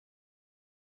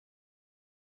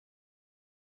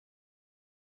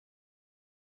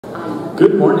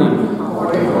Good morning.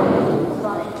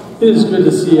 It is good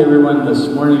to see everyone this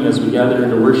morning as we gather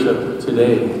to worship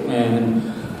today and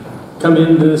come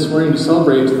into this morning to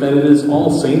celebrate that it is All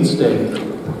Saints' Day.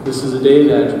 This is a day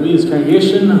that we as a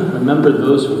congregation remember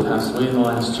those who have passed away in the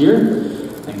last year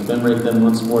and commemorate them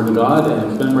once more to God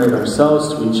and commemorate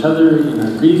ourselves to each other in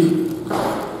our grief.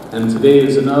 And today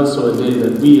is also a day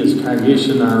that we as a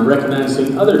congregation are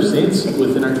recognizing other saints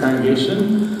within our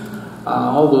congregation.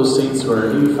 All those saints who are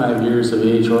 85 years of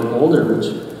age or older, which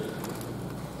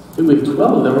I think we have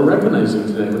 12 that we're recognizing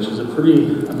today, which is a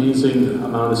pretty amazing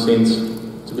amount of saints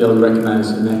to be able to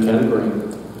recognize in that category.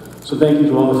 So thank you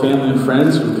to all the family and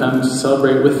friends who've come to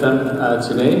celebrate with them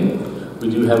today. We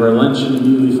do have our luncheon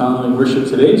immediately following worship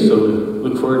today, so we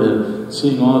look forward to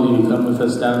seeing all of you come with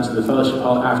us down to the fellowship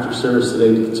hall after service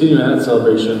today to continue that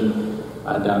celebration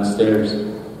downstairs.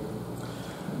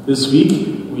 This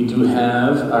week, we do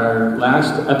have our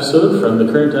last episode from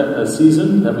the current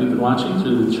season that we've been watching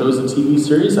through the Chosen TV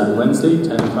series on Wednesday,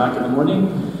 10 o'clock in the morning.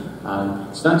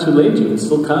 It's not too late. You can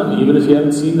still come, even if you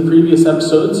haven't seen the previous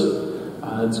episodes.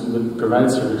 It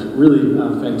provides a really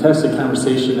fantastic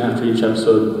conversation after each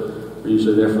episode. We're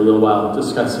usually there for a little while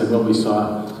discussing what we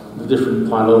saw, the different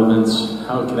plot elements,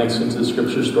 how it connects into the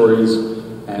scripture stories,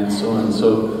 and so on.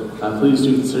 So please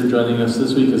do consider joining us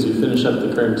this week as we finish up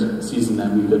the current season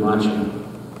that we've been watching.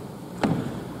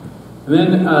 And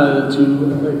then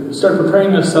to start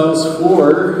preparing ourselves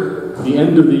for the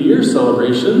end of the year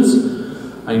celebrations.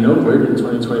 I know, where did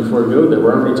 2024 go? That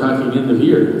we're already talking end of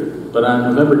year. But on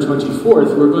November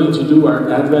 24th, we're going to do our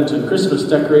Advent and Christmas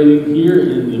decorating here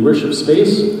in the worship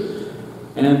space.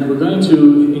 And we're going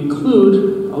to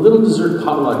include a little dessert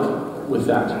potluck with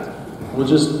that. We'll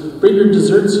just bring your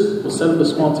desserts. We'll set up a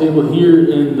small table here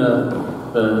in the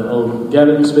little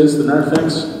gathering space, the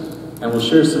narthex, and we'll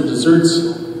share some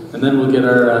desserts. And then we'll get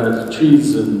our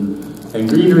trees and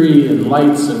greenery and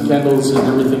lights and candles and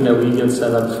everything that we get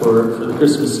set up for the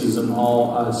Christmas season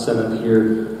all set up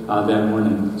here that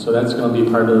morning. So that's going to be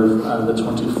part of the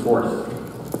 24th.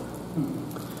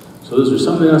 So those are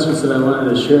some of the announcements that I wanted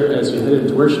to share as we head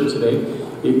into worship today.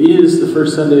 It is the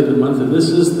first Sunday of the month, and this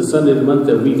is the Sunday of the month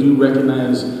that we do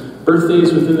recognize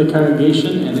birthdays within the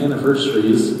congregation and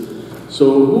anniversaries.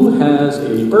 So who has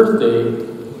a birthday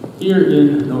here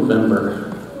in November?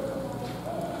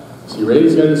 See,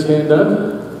 Ray's got his hand up.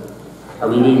 Are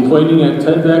we pointing at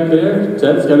Ted back there?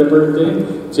 Ted's got a birthday.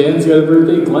 Jan's got a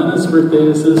birthday. Glenna's birthday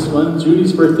is this month.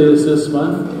 Judy's birthday is this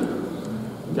month.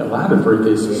 We've got a lot of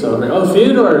birthdays to celebrate. Oh,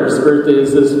 Theodore's birthday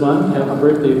is this month. Happy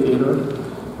birthday, Theodore.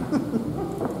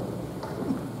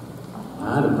 A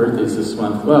lot of birthdays this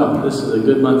month. Well, this is a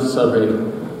good month to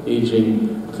celebrate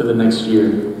aging for the next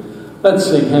year. Let's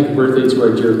sing happy birthday to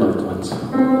our dear loved ones.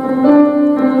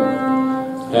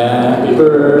 Happy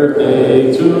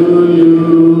birthday to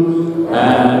you.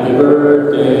 Happy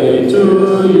birthday to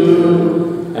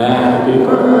you. Happy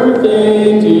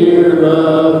birthday, dear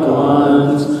loved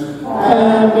ones.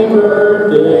 Happy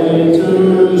birthday to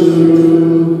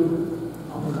you.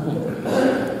 All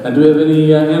right. And do we have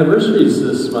any anniversaries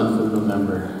this month of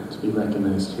November to be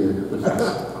recognized here with us?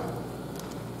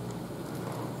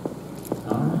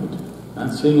 All right.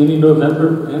 Not seeing any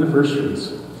November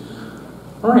anniversaries.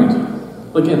 All right.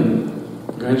 Again,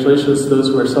 congratulations to those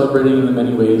who are celebrating in the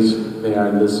many ways they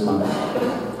are this month.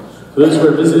 For those who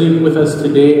are visiting with us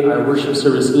today, our worship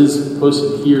service is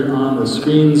posted here on the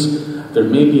screens. There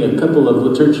may be a couple of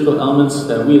liturgical elements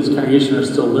that we as a congregation are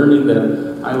still learning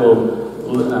that I will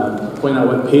point out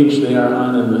what page they are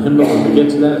on in the hymnal when we get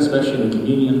to that, especially in the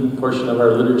communion portion of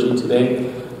our liturgy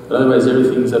today. But otherwise,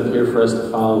 everything's up here for us to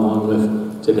follow along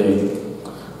with today.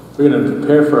 We're going to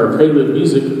prepare for our prelude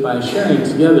music by sharing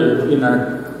together in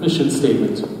our mission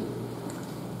statement.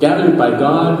 Gathered by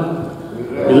God,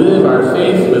 we live our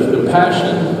faith with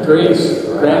compassion, grace,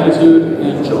 gratitude,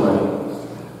 and joy.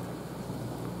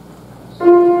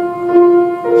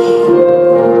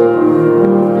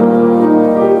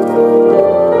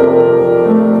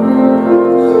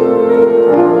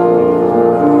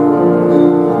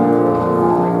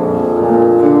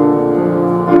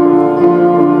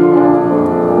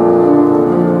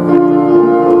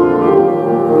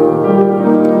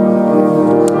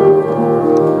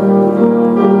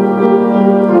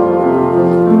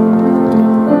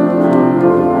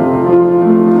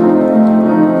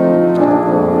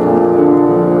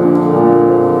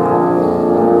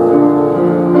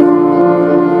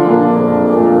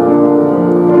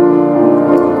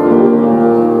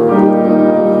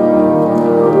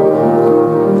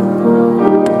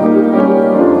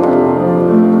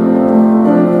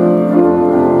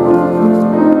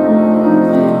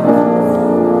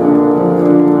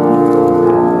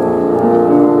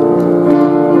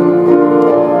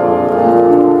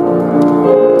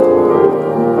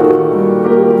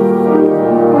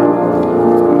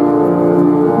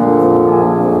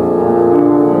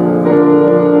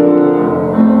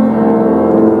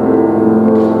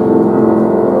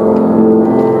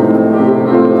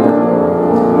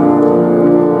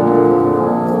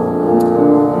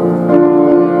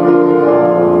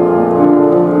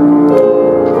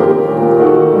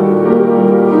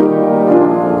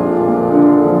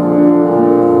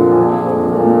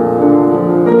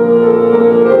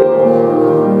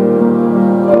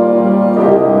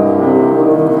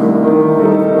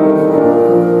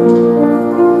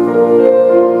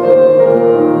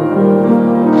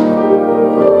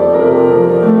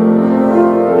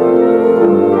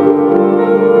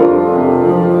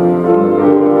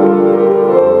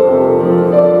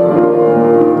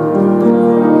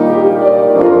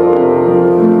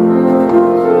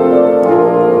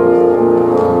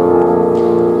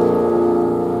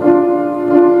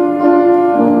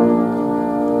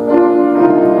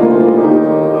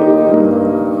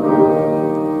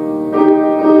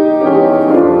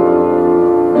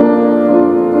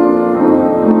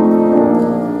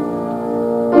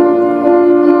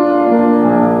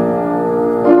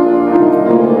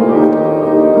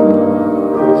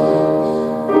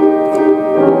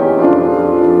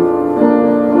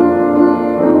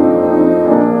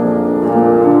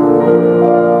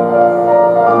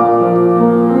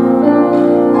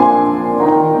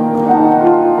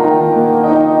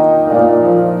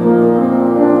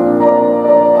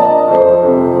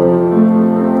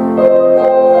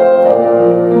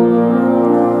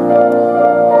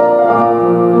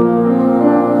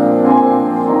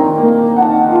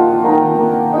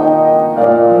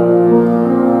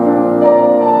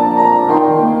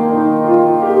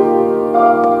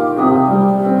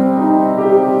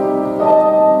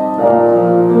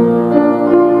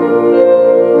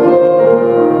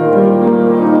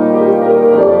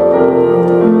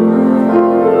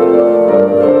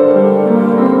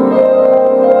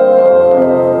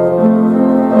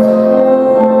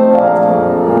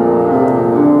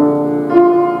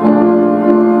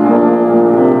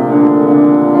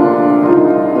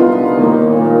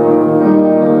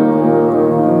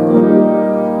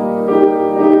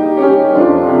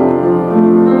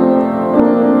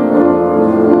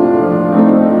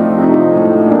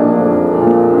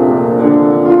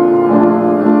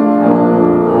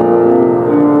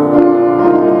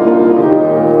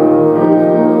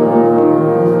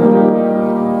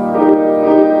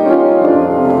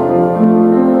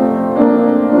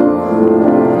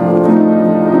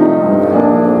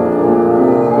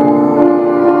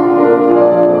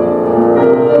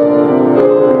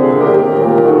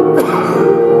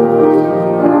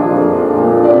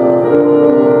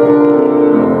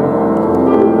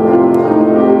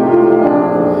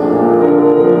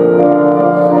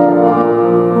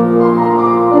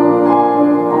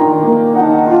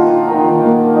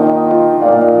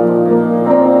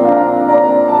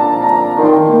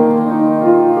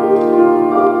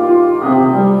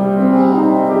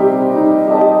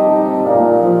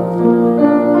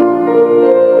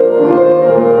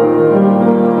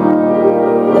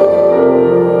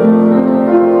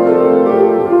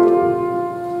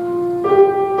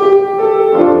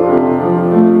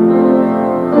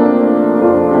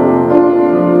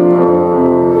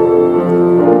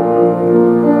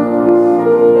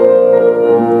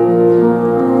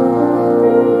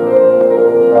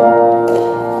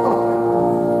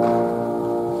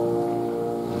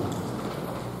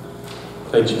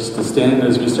 invite you to stand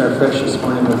as we start fresh this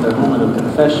morning with our moment of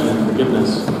confession and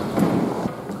forgiveness.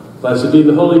 Blessed be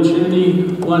the Holy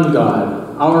Trinity, one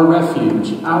God, our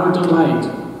refuge, our delight,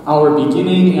 our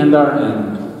beginning and our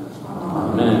end.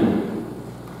 Amen.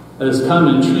 Let us come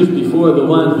in truth before the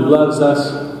one who loves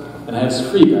us and has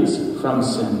freed us from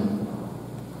sin.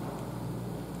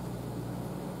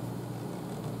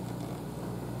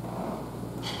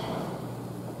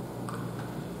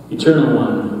 Eternal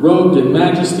One, robed in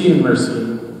majesty and mercy,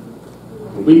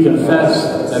 we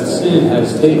confess that sin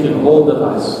has taken hold of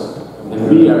us, and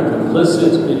we are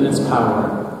complicit in its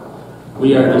power.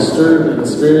 We are disturbed in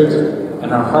spirit,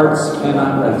 and our hearts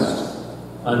cannot rest.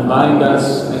 Unbind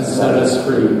us and set us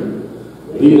free.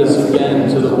 Lead us again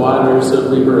to the waters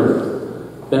of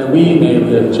rebirth, that we may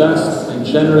live just and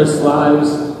generous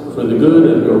lives for the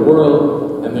good of your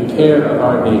world and the care of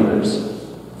our neighbors,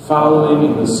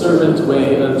 following in the servant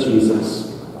way of Jesus.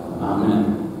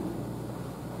 Amen.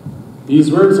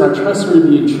 These words are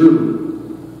trustworthy and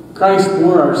true. Christ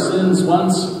bore our sins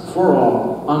once for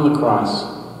all on the cross,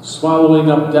 swallowing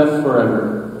up death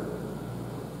forever.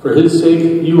 For his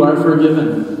sake you are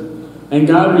forgiven, and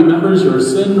God remembers your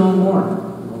sin no more.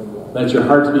 Let your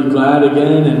heart be glad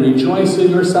again and rejoice in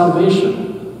your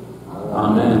salvation.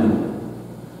 Amen.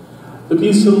 The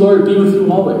peace of the Lord be with you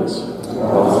always.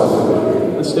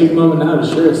 Let's take a moment now to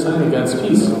share a sign of God's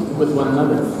peace with one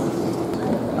another.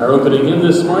 Our opening hymn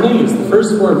this morning is the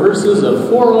first 4 verses of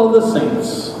For All the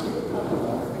Saints.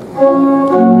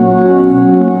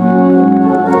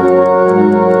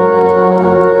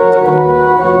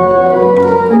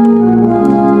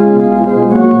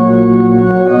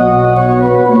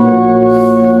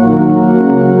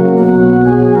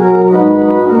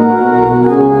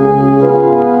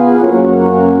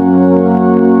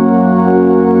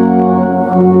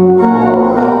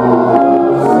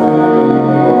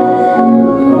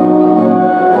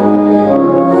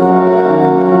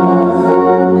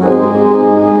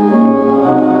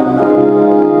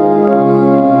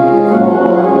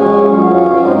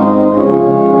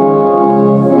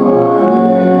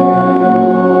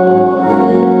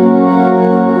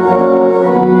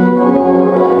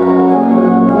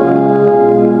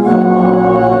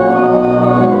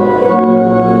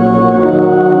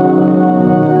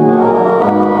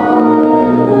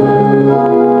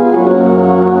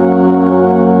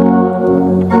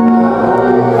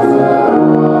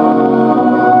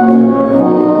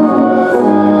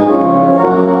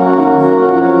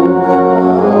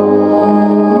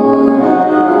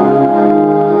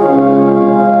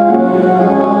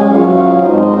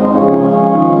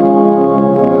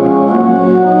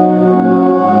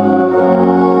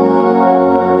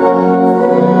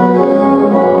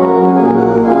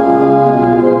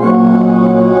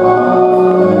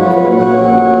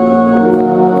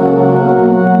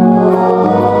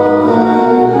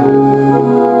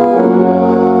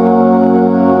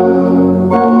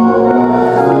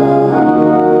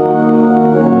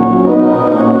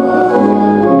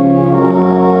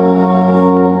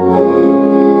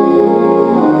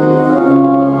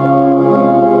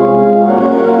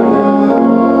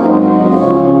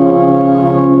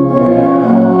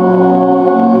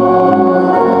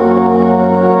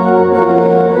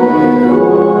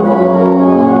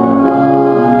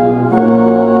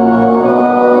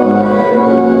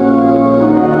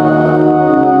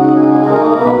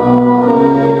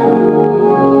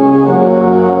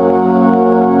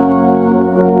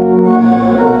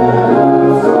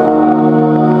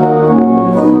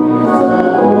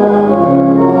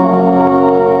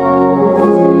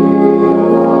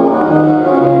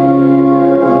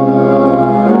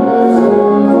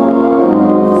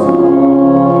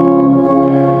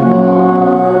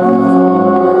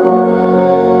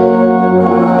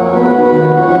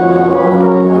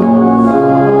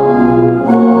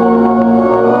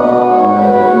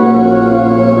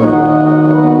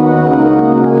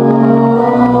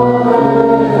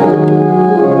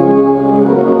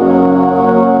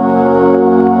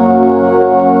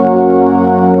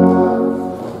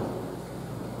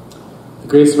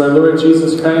 The grace of our Lord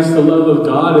Jesus Christ, the love of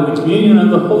God, and the communion of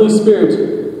the Holy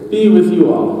Spirit be with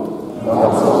you all.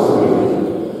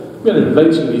 I'm going to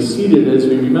invite you to be seated as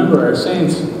we remember our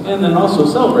saints and then also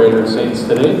celebrate our saints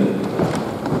today.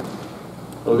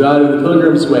 O God of the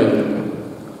Pilgrim's Way,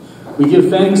 we give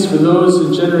thanks for those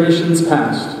in generations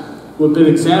past who have been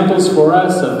examples for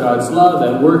us of God's love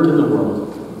at work in the world.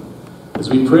 As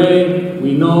we pray,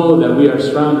 we know that we are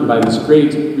surrounded by this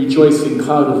great, rejoicing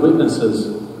cloud of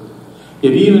witnesses.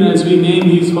 Yet even as we name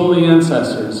these holy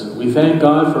ancestors, we thank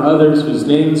God for others whose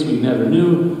names we never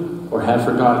knew or have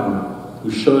forgotten,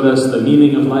 who showed us the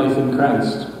meaning of life in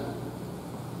Christ.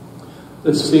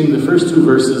 Let's sing the first two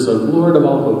verses of Lord of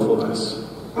All Hopefulness.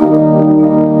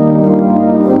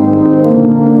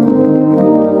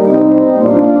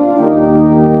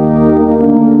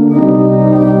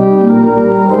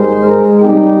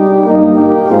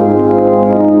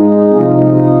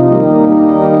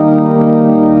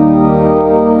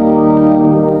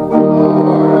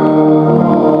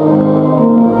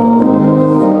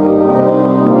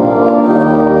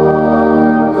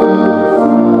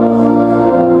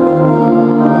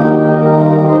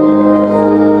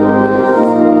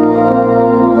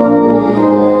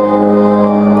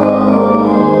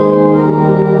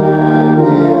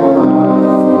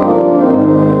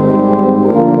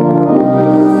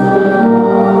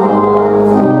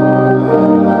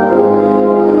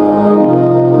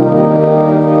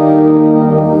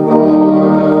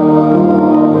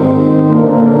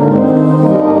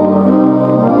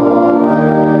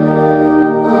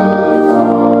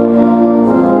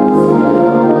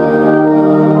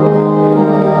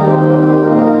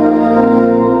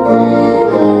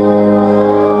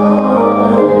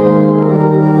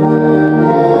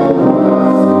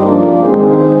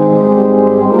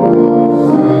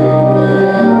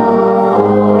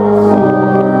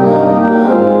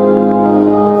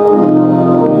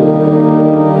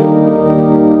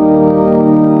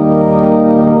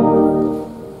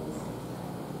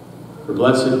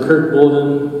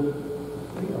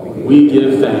 We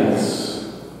give thanks.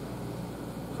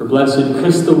 For blessed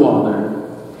Chris the Waller,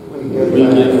 we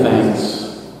give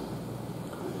thanks.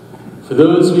 For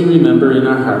those we remember in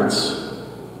our hearts,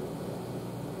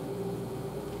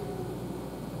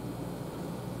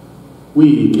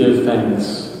 we give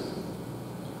thanks.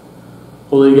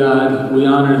 Holy God, we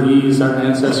honor these, our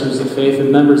ancestors of faith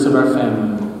and members of our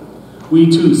family. We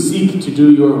too seek to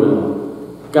do your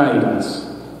will. Guide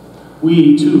us.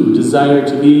 We too desire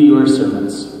to be your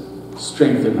servants.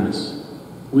 Strengthen us.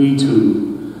 We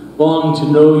too long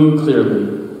to know you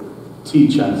clearly.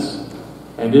 Teach us,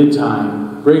 and in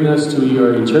time bring us to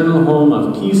your eternal home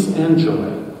of peace and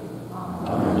joy.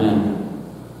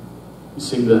 Amen. We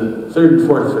sing the third and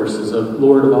fourth verses of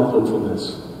Lord of All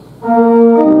Hopefulness.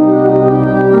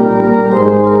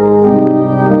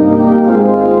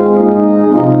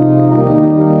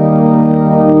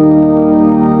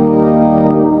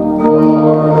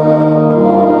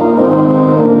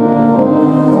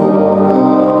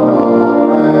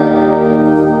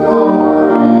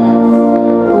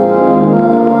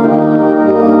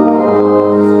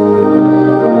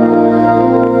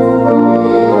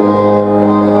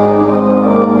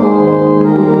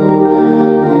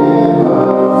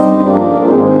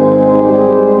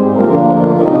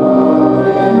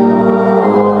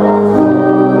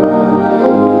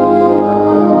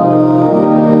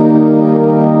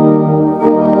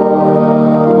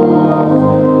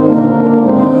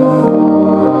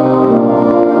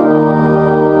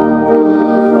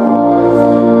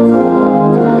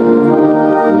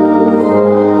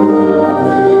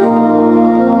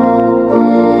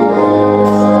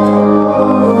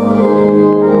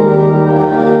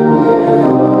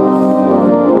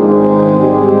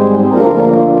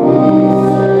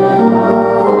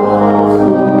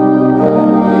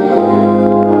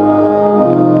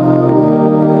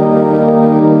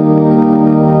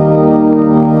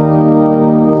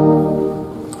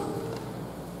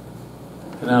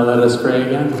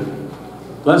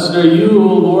 Blessed are you,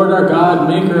 O Lord our God,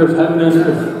 maker of heaven and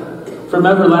earth. From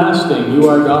everlasting you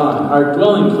are God, our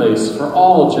dwelling place for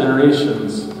all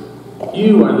generations.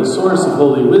 You are the source of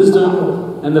holy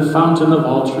wisdom and the fountain of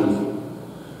all truth.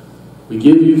 We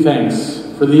give you thanks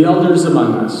for the elders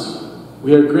among us.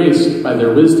 We are graced by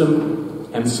their wisdom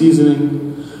and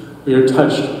seasoning. We are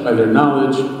touched by their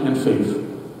knowledge and faith.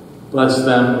 Bless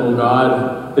them, O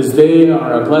God, as they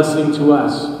are a blessing to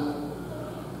us.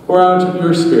 Pour out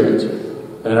your Spirit,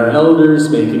 that our elders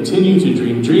may continue to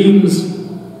dream dreams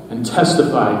and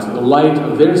testify to the light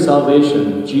of their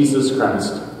salvation, Jesus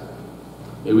Christ.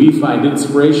 May we find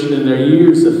inspiration in their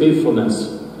years of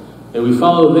faithfulness. May we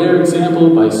follow their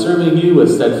example by serving you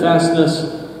with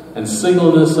steadfastness and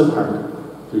singleness of heart.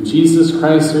 Through Jesus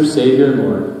Christ, our Savior and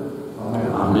Lord.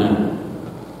 Amen. Amen.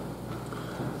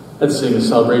 Let's sing a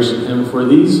celebration hymn for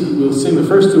these. We will sing the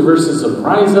first two verses of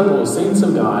Rise Up, O Saints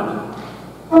of God.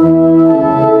 Amen.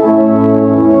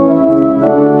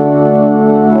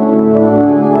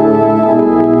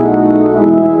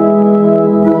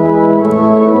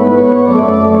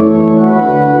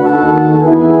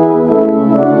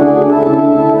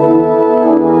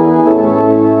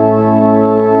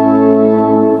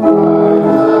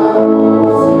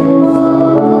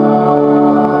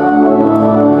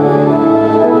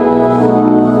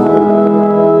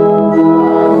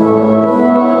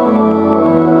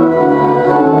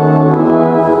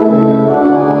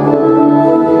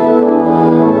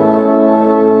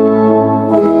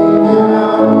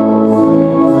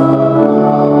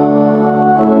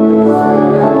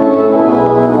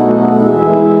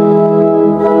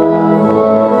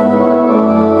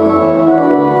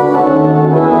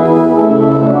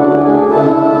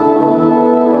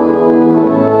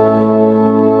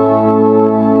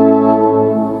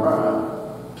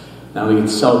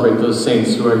 celebrate those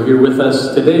saints who are here with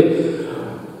us today.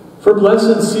 For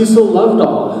blessed Cecil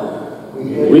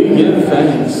Lovedoll, we give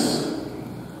thanks.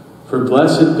 For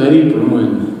blessed Betty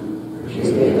Bruin, we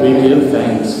give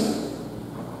thanks.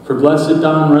 For blessed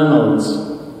Don Reynolds,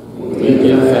 we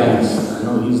give thanks. I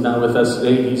know he's not with us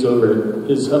today. He's over at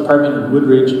his apartment in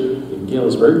Woodridge in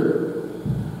Galesburg.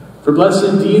 For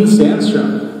blessed Dean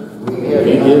Sandstrom, we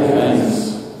give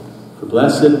thanks. For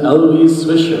blessed Eloise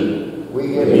Swisher, we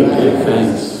give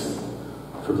thanks.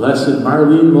 For blessed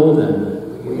Marlene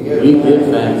Molden, we give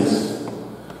thanks.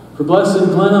 For blessed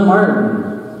Glenna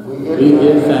Martin, we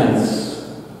give thanks.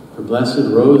 For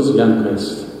blessed Rose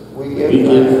Youngquist, we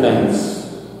give thanks.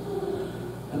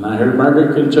 And I heard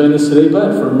Margaret couldn't join us today,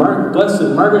 but for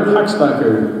blessed Margaret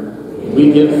Huxbacher,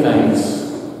 we give thanks.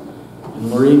 And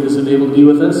Maureen isn't able to be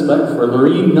with us, but for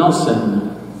Lorene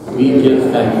Nelson, we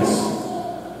give thanks.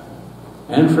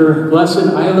 And for blessed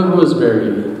Isla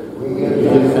Roseberry, we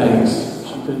give thanks.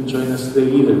 She couldn't join us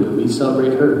today either, but we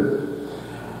celebrate her.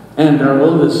 And our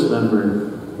oldest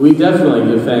member, we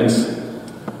definitely give thanks.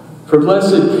 For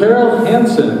blessed Carol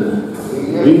Hansen,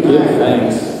 we give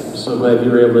thanks. I'm so glad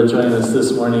you were able to join us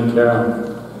this morning, Carol.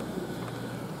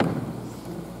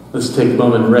 Let's take a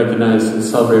moment and recognize and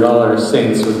celebrate all our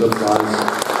saints with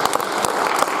applause.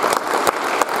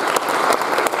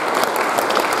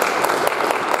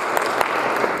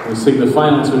 We sing the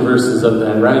final two verses of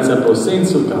that. Rise up, O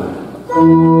saints of God.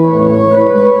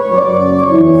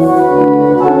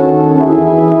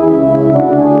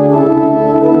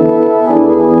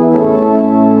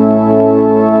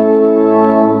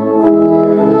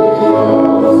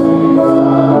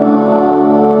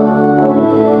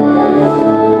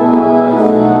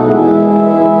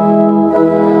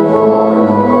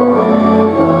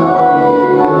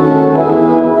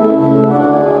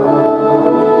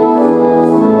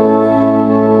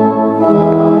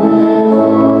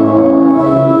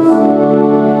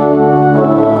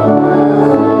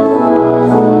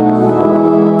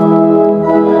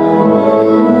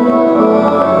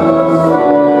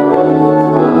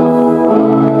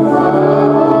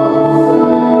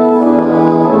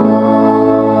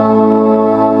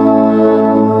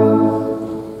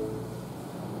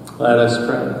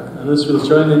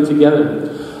 Join in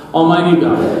together. Almighty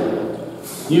God,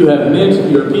 you have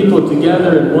knit your people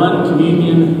together in one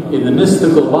communion in the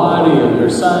mystical body of your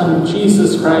Son,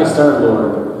 Jesus Christ our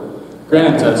Lord.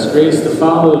 Grant us grace to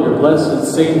follow your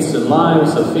blessed saints in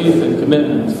lives of faith and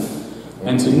commitment,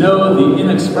 and to know the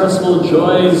inexpressible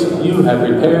joys you have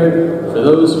prepared for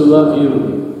those who love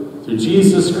you. Through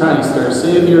Jesus Christ, our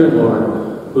Savior and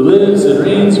Lord, who lives and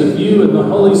reigns with you in the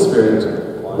Holy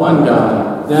Spirit, one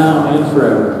God, now and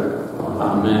forever.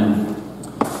 Amen.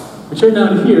 We turn now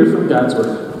to hear from God's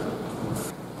Word.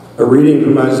 A reading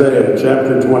from Isaiah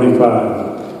chapter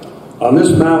 25. On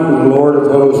this mountain the Lord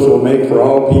of hosts will make for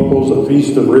all peoples a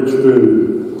feast of rich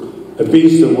food, a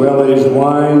feast of well-aged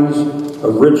wines,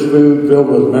 of rich food filled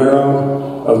with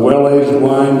marrow, of well-aged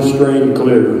wine strained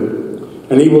clear.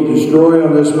 And he will destroy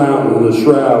on this mountain the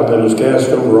shroud that is cast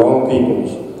over all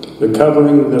peoples, the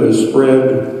covering that is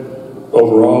spread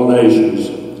over all nations.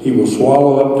 He will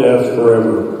swallow up death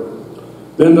forever.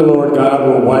 Then the Lord God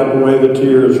will wipe away the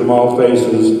tears from all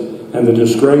faces, and the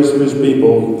disgrace of his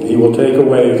people he will take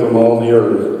away from all the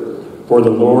earth. For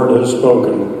the Lord has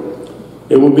spoken.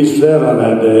 It will be said on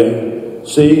that day,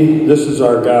 see, this is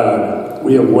our God.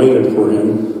 We have waited for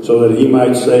him, so that he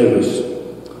might save us.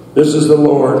 This is the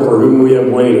Lord for whom we have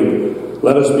waited.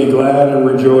 Let us be glad and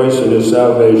rejoice in his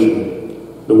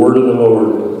salvation. The word of the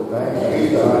Lord. Thanks be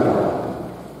to God.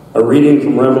 A reading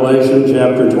from Revelation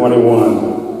chapter 21.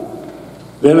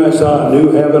 Then I saw a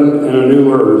new heaven and a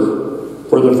new earth,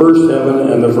 for the first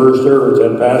heaven and the first earth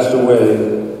had passed away,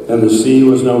 and the sea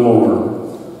was no more.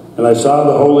 And I saw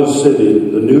the holy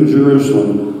city, the new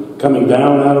Jerusalem, coming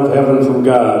down out of heaven from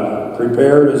God,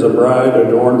 prepared as a bride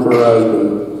adorned for her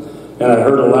husband. And I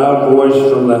heard a loud voice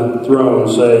from the throne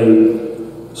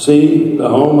saying, see, the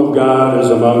home of God is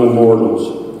among immortals.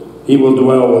 He will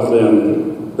dwell with them.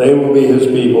 They will be his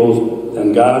people,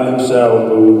 and God himself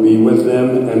will be with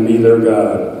them and be their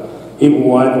God. He will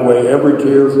wipe away every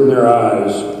tear from their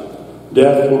eyes.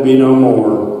 Death will be no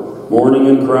more. Mourning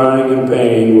and crying and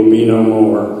pain will be no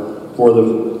more, for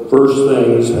the first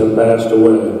things have passed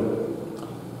away.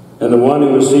 And the one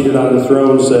who was seated on the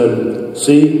throne said,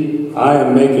 see, I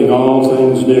am making all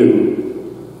things new.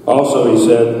 Also he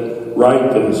said,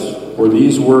 write this, for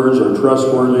these words are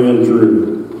trustworthy and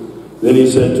true. Then he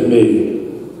said to me,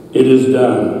 it is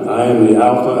done. I am the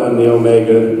Alpha and the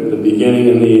Omega, the beginning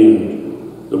and the end.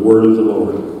 The word of the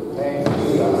Lord. Thank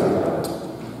you.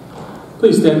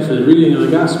 Please stand for the reading of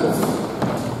the Gospel.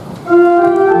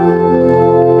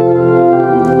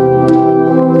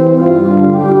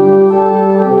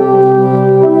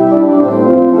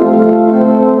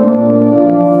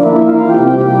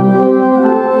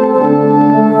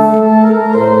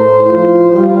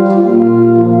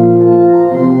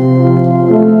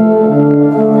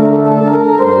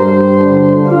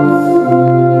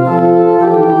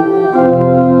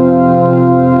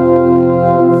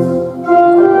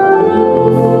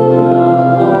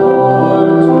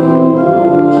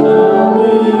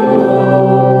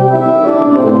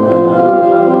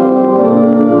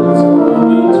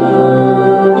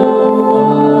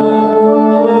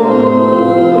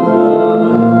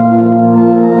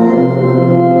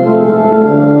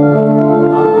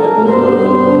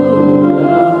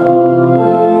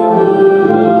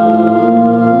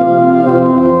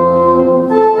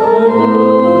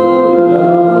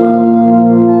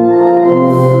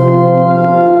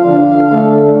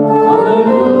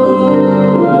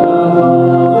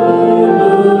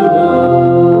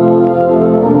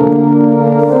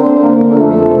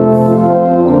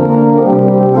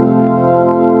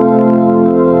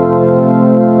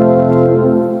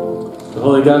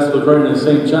 Gospel according to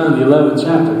St. John, the 11th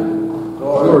chapter.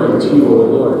 Glory to you, O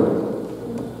Lord.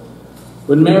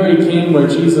 When Mary came where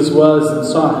Jesus was and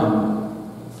saw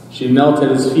him, she knelt at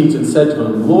his feet and said to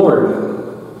him, Lord,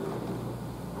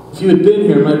 if you had been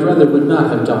here, my brother would not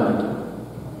have died.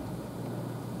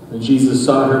 When Jesus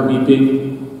saw her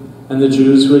weeping, and the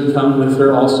Jews who had come with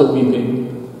her also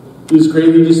weeping, he was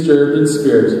greatly disturbed in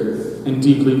spirit and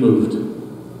deeply moved.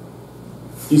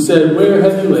 He said, Where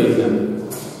have you laid him?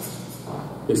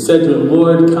 They said to him,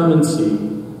 Lord, come and see.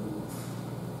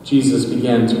 Jesus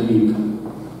began to weep.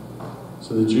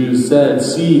 So the Jews said,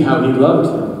 See how he loved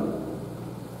him.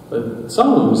 But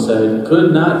some of them said,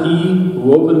 Could not he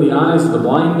who opened the eyes of the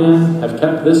blind man have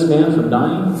kept this man from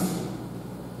dying?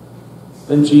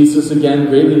 Then Jesus, again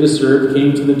greatly disturbed,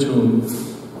 came to the tomb.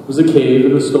 It was a cave,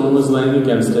 and a stone was laying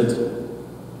against it.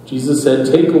 Jesus said,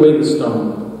 Take away the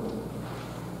stone.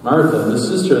 Martha, the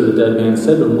sister of the dead man,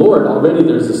 said to him, Lord, already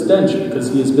there's a stench,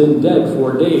 because he has been dead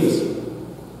 4 days.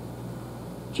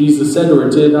 Jesus said to her,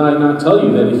 Did I not tell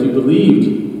you that if you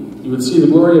believed, you would see the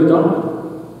glory of God?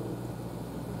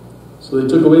 So they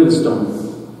took away the stone.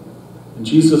 And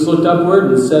Jesus looked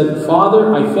upward and said,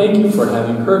 Father, I thank you for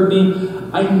having heard me.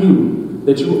 I knew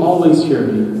that you always hear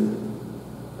me.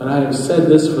 But I have said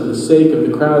this for the sake of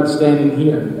the crowd standing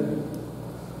here,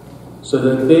 so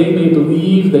that they may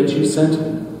believe that you sent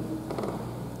me.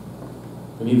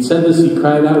 When he had said this, he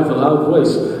cried out with a loud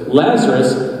voice,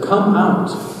 Lazarus, come out.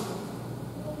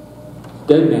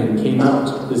 The dead man came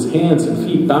out, his hands and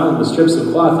feet bound with strips of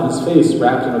cloth, and his face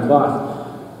wrapped in a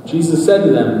cloth. Jesus said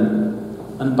to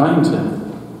them, Unbind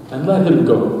him, and let him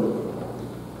go.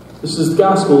 This is the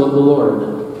gospel of the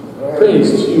Lord.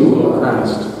 Praise to you, O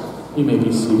Christ. You may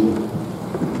be seated.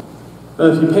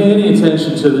 If you pay any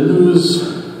attention to the news,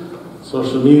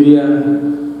 social media,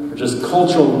 or just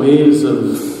cultural waves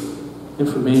of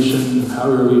information,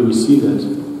 however we receive it,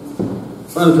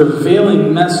 one of the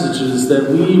prevailing messages that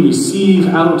we receive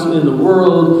out in the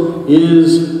world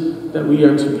is that we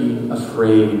are to be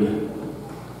afraid,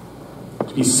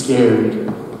 to be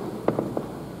scared.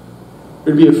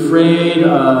 We're to be afraid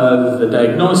of the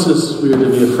diagnosis. We are to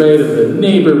be afraid of the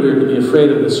neighbor. We are to be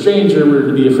afraid of the stranger. We are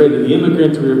to be afraid of the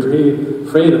immigrant. We are to be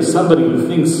afraid of somebody who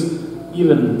thinks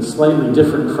even slightly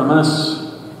different from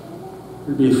us.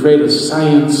 We're to be afraid of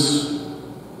science.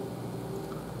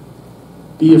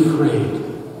 Be afraid.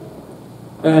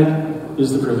 That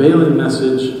is the prevailing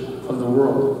message of the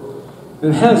world.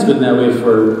 And it has been that way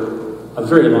for a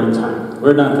very long time.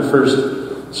 We're not the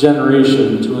first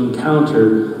generation to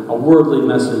encounter a worldly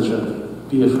message of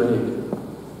be afraid.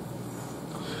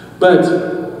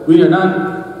 But we are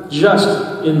not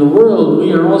just in the world,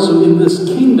 we are also in this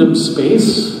kingdom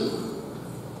space.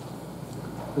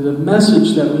 The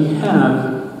message that we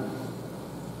have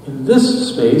in this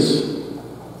space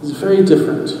is very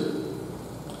different.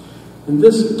 In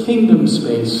this kingdom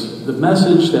space, the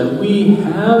message that we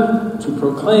have to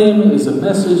proclaim is a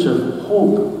message of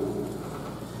hope,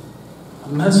 a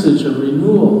message of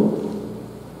renewal.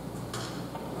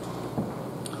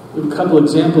 We have a couple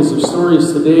examples of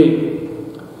stories today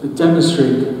that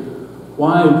demonstrate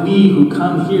why we who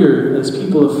come here as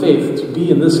people of faith to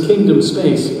be in this kingdom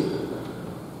space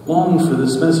long for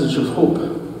this message of hope.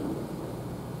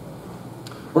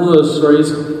 One of those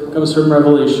stories comes from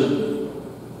Revelation.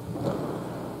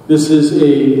 This is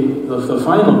the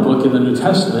final book in the New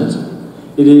Testament.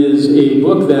 It is a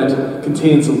book that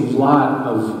contains a lot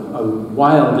of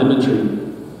wild imagery.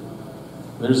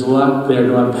 There's a lot there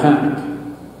to unpack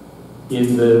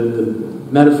in the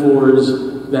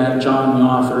metaphors that John, the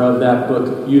author of that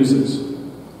book, uses.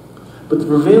 But the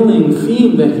prevailing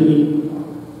theme that he,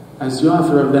 as the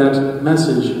author of that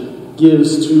message,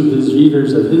 gives to his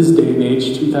readers of his day and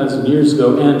age 2,000 years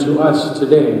ago and to us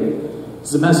today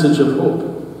is the message of hope.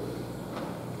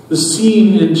 The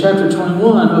scene in chapter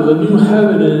 21 of a new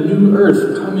heaven and a new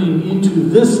earth coming into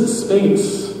this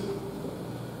space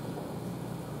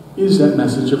is that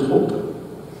message of hope.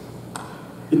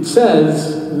 It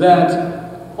says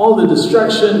that all the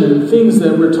destruction and things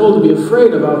that we're told to be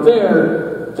afraid of out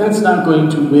there, that's not going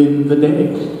to win the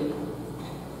day.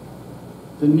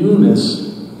 The newness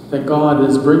that God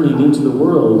is bringing into the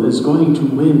world is going to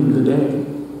win the day.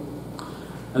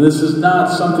 And this is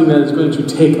not something that is going to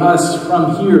take us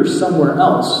from here somewhere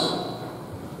else.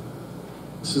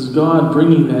 This is God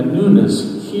bringing that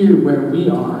newness here where we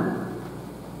are.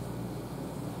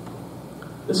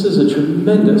 This is a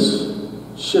tremendous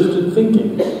shift in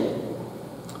thinking,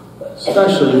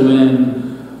 especially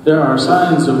when there are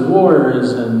signs of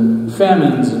wars and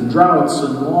famines and droughts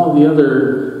and all the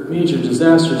other major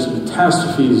disasters and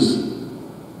catastrophes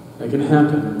that can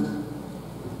happen.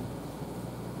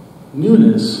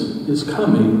 newness is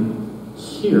coming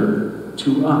here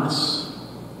to us.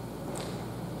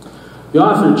 The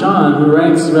author John, who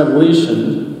writes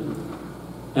Revelation,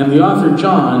 and the author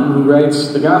John, who writes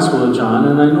the Gospel of John,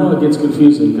 and I know it gets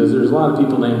confusing because there's a lot of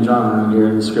people named John around here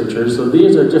in the Scriptures, so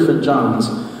these are different Johns.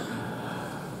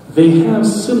 They have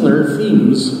similar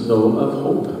themes, though, of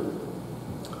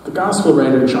hope. The Gospel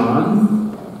writer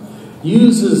John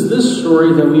uses this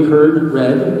story that we heard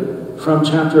read from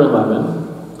chapter 11,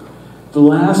 the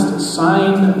last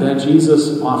sign that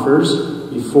Jesus offers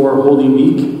before Holy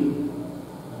Week,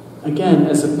 again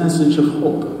as a message of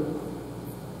hope.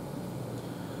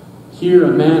 Here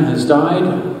a man has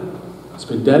died. He's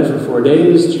been dead for 4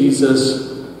 days.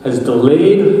 Jesus has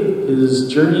delayed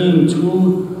his journeying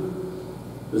to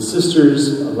the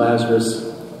sisters of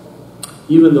Lazarus,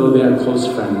 even though they are close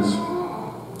friends,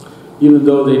 even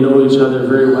though they know each other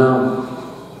very well.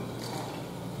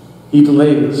 He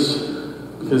delays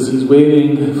because he's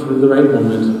waiting for the right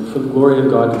moment for the glory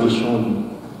of God to be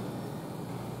shown.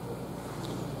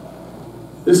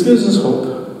 This gives us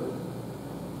hope.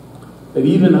 That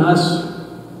even us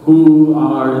who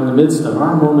are in the midst of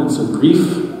our moments of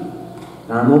grief,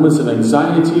 and our moments of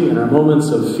anxiety, and our moments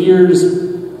of fears,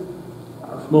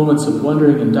 our moments of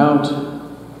wondering and doubt,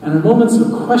 and our moments of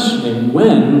questioning,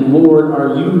 when, Lord,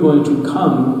 are you going to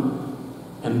come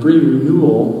and bring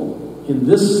renewal in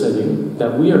this setting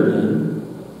that we are in?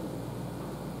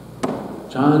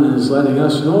 John is letting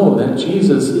us know that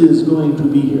Jesus is going to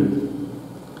be here.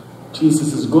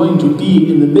 Jesus is going to be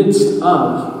in the midst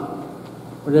of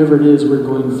whatever it is we're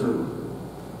going through.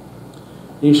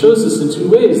 And he shows us in two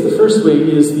ways. The first way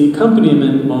is the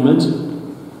accompaniment moment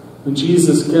when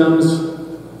Jesus comes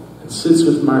and sits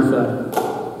with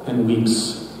Martha and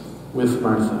weeps with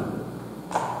Martha.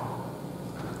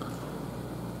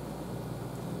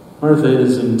 Martha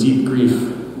is in deep grief,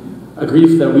 a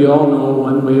grief that we all know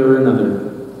one way or another.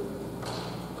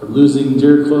 From losing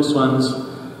dear close ones,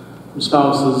 from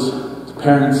spouses, to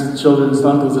parents, to children, to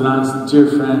uncles and aunts, to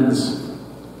dear friends.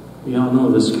 We all know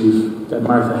this grief that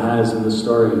Martha has in the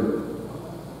story.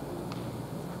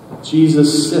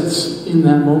 Jesus sits in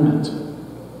that moment,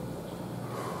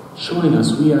 showing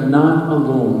us we are not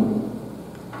alone.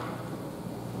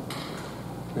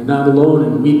 We're not alone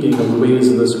in weeping of the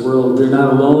ways of this world. We're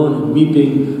not alone in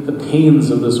weeping the pains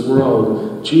of this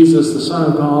world. Jesus, the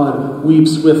Son of God,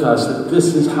 weeps with us that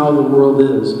this is how the world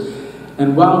is.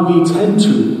 And while we tend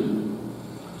to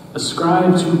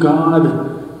ascribe to God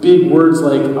big words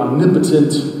like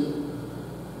omnipotent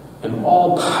and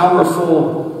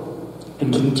all-powerful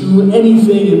and can do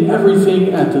anything and everything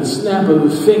at the snap of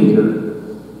a finger,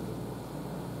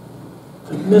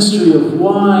 the mystery of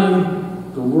why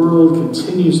the world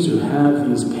continues to have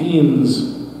these pains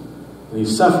and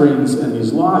these sufferings and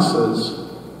these losses,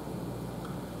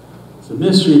 the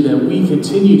mystery that we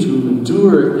continue to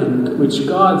endure and which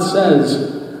God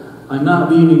says, I'm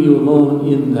not leaving you alone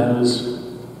in those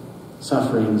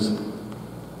sufferings,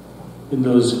 in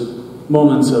those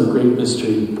moments of great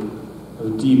mystery,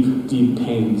 of deep, deep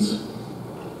pains.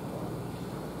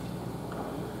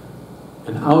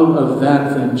 And out of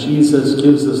that, then, Jesus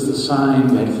gives us the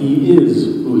sign that he is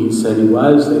who he said he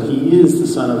was, that he is the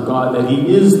Son of God, that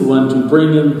he is the one to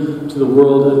bring into the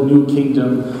world a new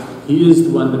kingdom. He is the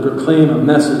one to proclaim a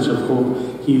message of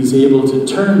hope. He is able to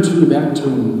turn to that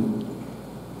tomb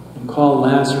and call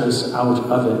Lazarus out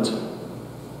of it.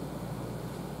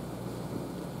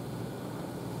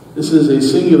 This is a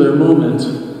singular moment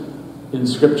in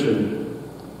Scripture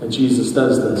that Jesus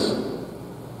does this.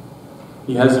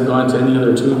 He hasn't gone to any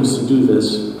other tombs to do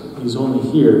this. He's only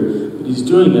here. But he's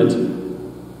doing it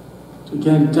to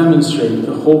again demonstrate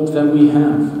the hope that we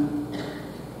have.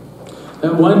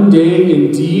 That one day,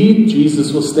 indeed,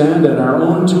 Jesus will stand at our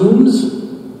own tombs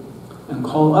and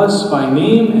call us by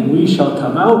name, and we shall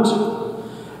come out.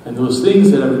 And those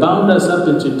things that have bound us up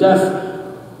into death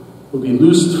will be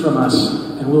loosed from us,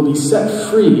 and will be set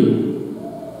free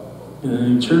in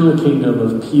an eternal kingdom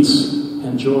of peace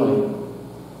and joy.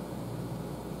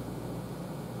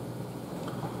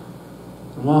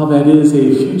 And while that is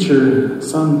a future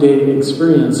someday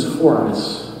experience for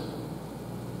us,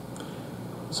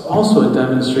 it's also a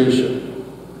demonstration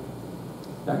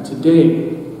that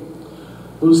today,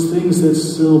 those things that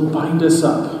still bind us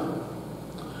up,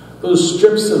 those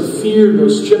strips of fear,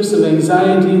 those strips of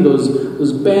anxiety,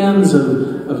 those bands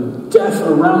of death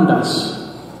around us,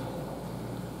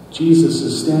 Jesus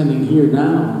is standing here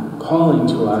now, calling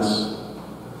to us,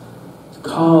 to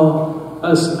call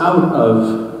us out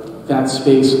of that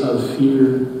space of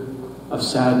fear, of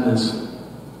sadness,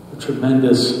 of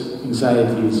tremendous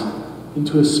anxieties,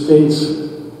 into a space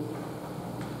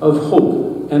of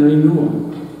hope and renewal.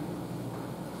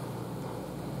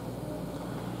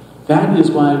 That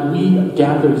is why we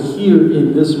gather here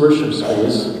in this worship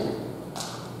space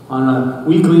on a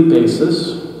weekly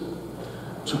basis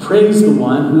to praise the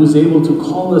one who is able to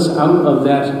call us out of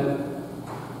that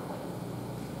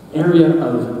area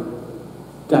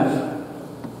of death,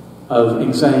 of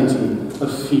anxiety,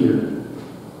 of fear,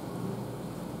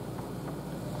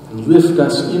 and lift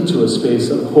us into a space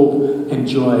of hope and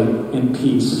joy and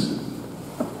peace.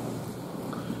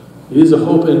 It is a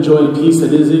hope and joy and peace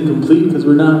that is incomplete because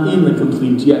we're not in the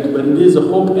complete yet, but it is a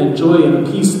hope and joy and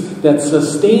a peace that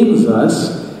sustains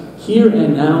us here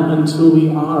and now until we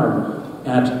are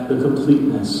at the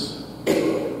completeness.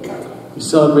 We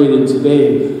celebrated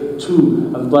today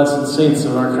 2 of the blessed saints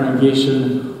of our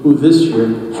congregation who this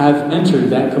year have entered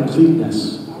that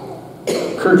completeness.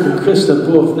 Kirk and Krista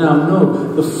both now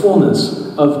know the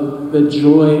fullness of the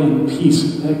joy and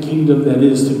peace, that kingdom that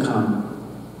is to come.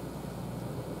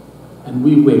 And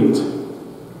we wait.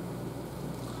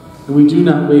 And we do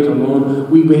not wait alone,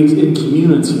 we wait in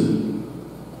community.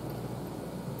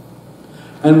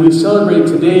 And we celebrate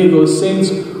today those saints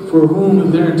for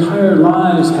whom their entire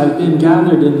lives have been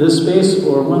gathered in this space,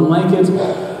 or one like it,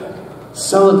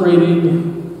 celebrating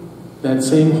that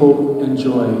same hope and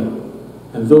joy.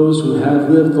 And those who have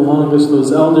lived the longest,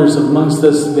 those elders amongst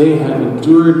us, they have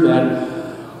endured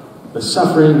the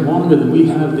suffering longer than we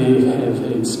have. They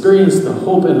have experienced the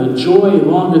hope and the joy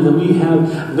longer than we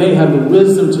have. They have the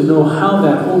wisdom to know how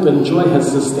that hope and joy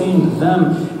has sustained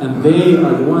them. And they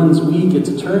are the ones we get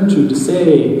to turn to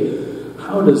say,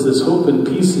 how does this hope and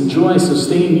peace and joy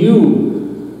sustain you?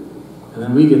 And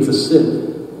then we get to sit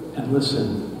and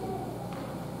listen.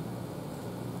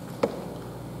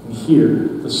 And hear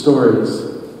the stories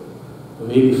of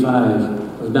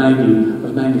 85, of 90,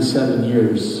 of 97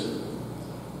 years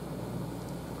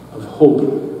of hope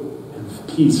and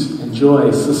peace and joy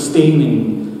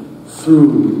sustaining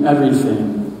through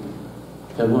everything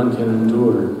that one can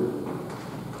endure.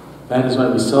 That is why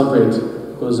we celebrate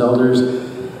those elders,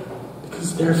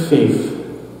 because their faith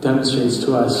demonstrates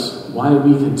to us why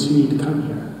we continue to come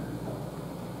here.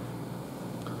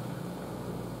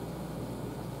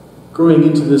 Growing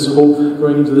into this hope,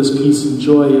 growing into this peace and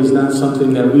joy is not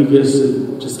something that we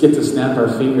just get to snap our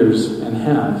fingers and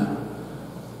have.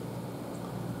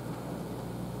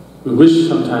 We wish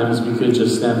sometimes we could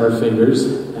just snap our fingers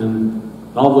and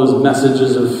all those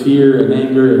messages of fear and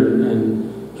anger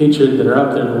and hatred that are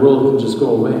out there in the world can just go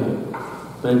away.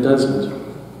 But it doesn't.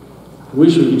 We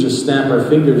wish we could just snap our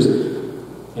fingers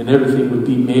and everything would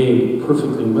be made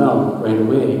perfectly well right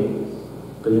away.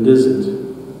 But it isn't.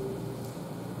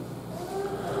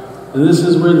 And this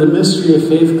is where the mystery of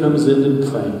faith comes into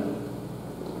play.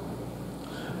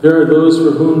 There are those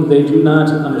for whom they do not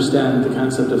understand the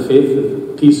concept of faith, the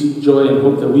peace, joy, and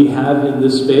hope that we have in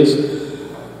this space.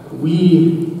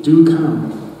 We do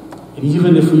come. And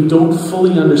even if we don't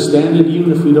fully understand it,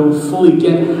 even if we don't fully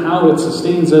get how it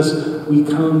sustains us, we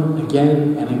come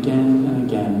again and again and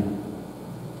again.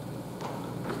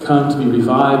 We come to be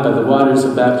revived by the waters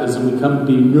of baptism. We come to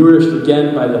be nourished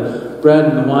again by the bread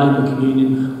and the wine of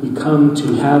communion. We come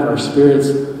to have our spirits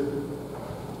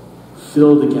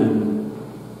filled again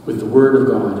with the Word of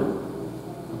God,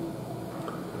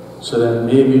 so that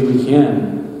maybe we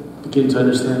can begin to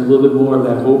understand a little bit more of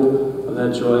that hope, of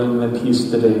that joy, and that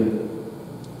peace today.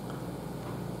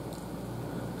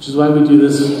 Which is why we do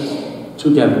this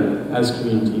together as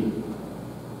community.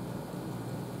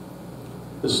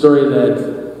 The story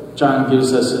that John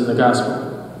gives us in the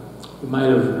Gospel, you might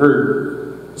have heard.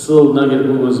 This little nugget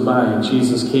was by.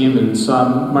 Jesus came and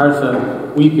saw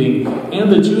Martha weeping, and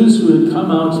the Jews who had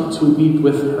come out to weep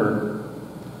with her.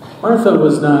 Martha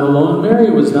was not alone. Mary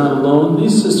was not alone.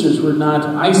 These sisters were not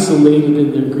isolated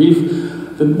in their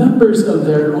grief. The members of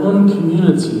their own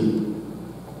community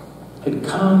had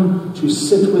come to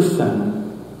sit with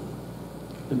them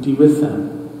and be with them.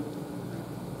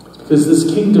 Because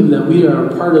this kingdom that we are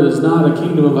a part of is not a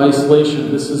kingdom of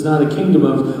isolation. This is not a kingdom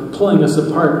of pulling us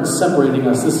apart and separating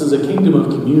us. This is a kingdom of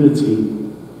community.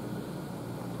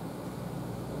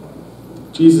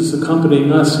 Jesus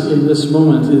accompanying us in this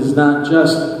moment is not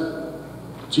just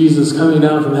Jesus coming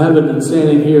down from heaven and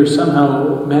standing here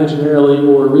somehow imaginarily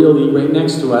or really right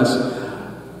next to us.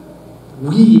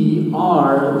 We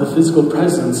are the physical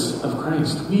presence of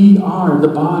Christ. We are the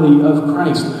body of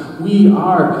Christ. We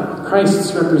are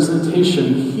Christ's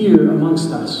representation here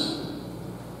amongst us.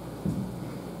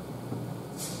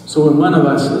 So when one of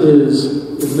us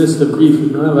is in the midst of grief,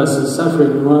 when one of us is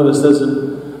suffering, when one of us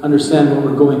doesn't understand what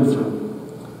we're going through,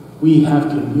 we have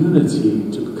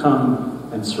community to come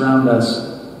and surround us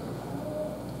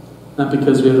Not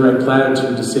because we have the right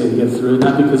platitude to say to get through it,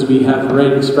 not because we have the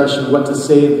right expression of what to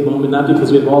say at the moment, not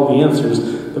because we have all the answers,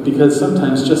 but because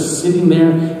sometimes just sitting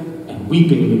there and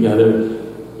weeping together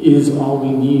is all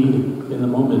we need in the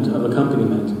moment of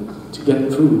accompaniment to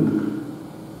get through.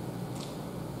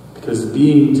 Because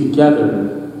being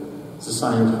together is a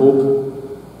sign of hope.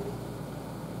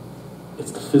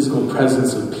 It's the physical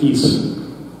presence of peace.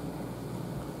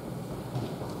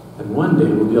 And one day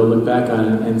we'll be able to look back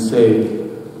on it and say,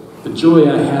 the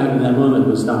joy I had in that moment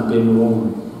was not being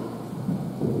alone.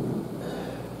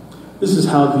 This is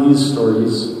how these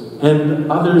stories,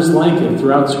 and others like it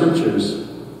throughout Scriptures,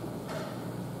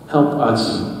 help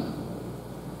us,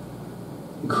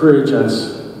 encourage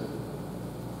us,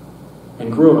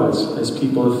 and grow us as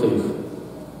people of faith.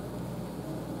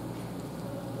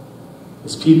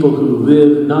 As people who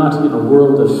live not in a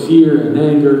world of fear and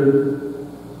anger,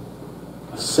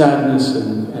 of sadness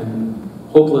and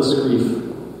hopeless grief,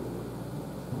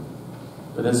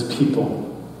 but as people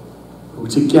who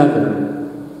together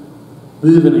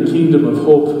live in a kingdom of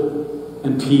hope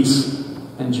and peace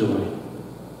and joy.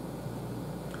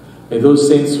 May those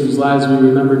saints whose lives we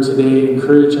remember today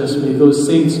encourage us. May those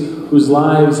saints whose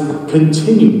lives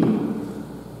continue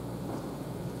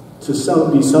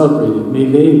to be celebrated, may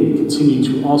they continue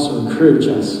to also encourage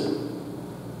us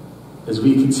as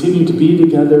we continue to be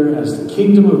together as the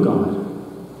kingdom of God,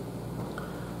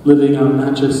 living out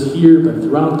not just here but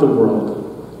throughout the world,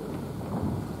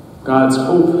 God's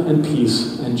hope and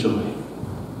peace and joy.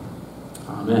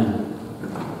 Amen.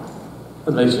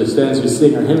 I'd like you to stand as we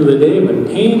sing our hymn of the day, When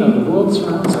Pain of the World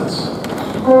Surrounds Us.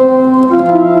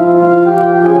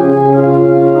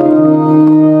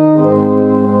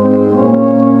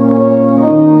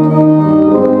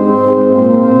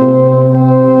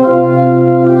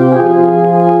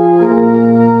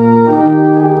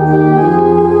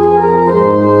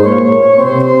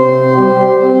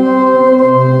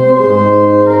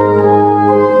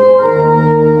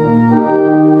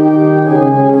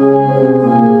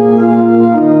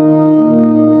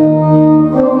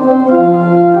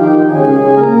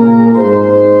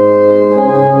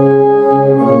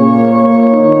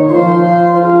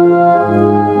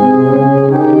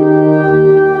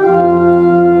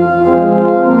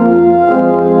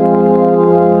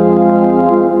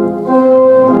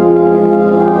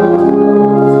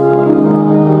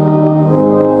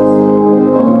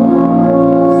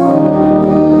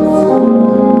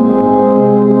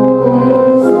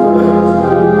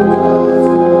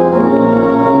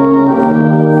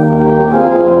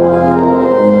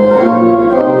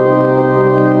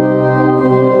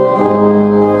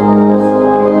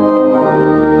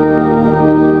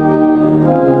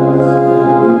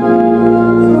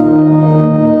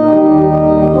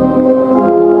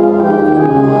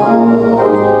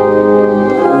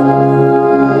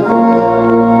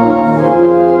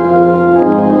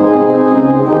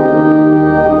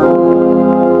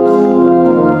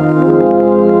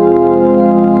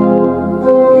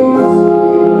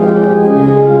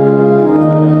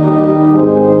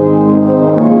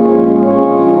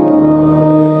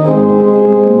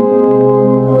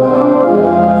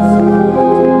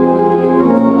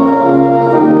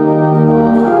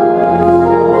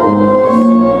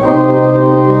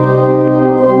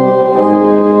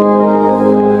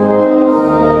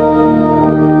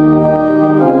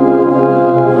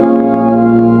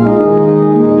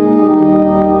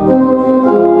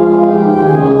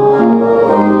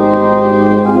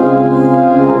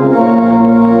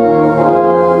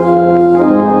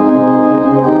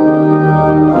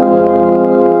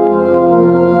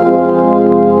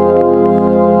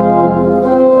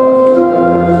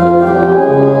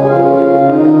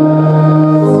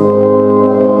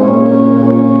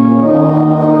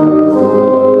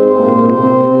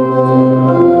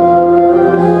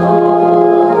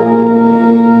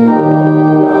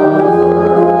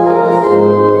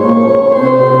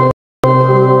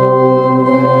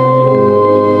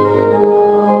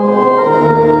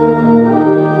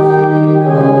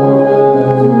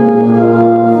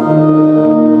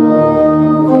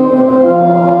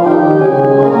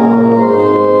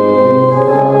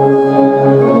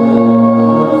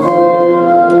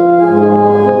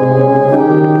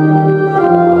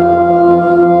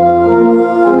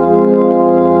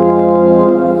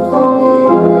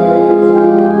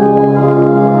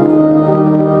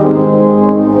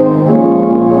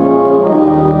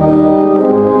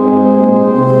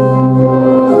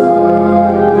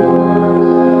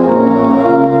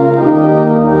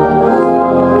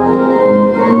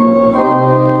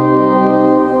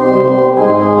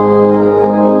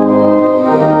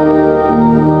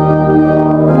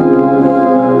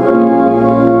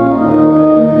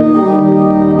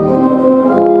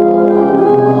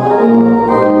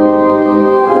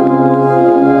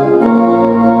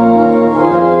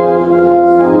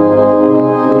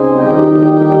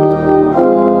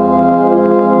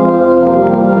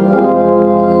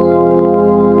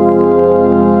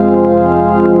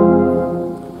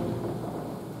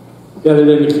 Gathered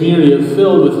in a community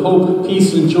filled with hope,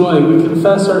 peace, and joy, we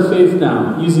confess our faith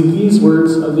now, using these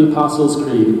words of the Apostles'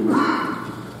 Creed.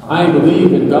 I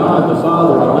believe in God, the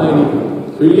Father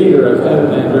Almighty, creator of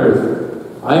heaven and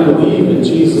earth. I believe in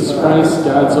Jesus Christ,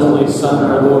 God's only Son,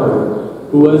 our Lord,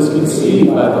 who was conceived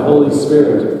by the Holy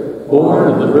Spirit,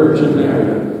 born of the Virgin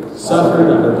Mary,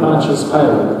 suffered under Pontius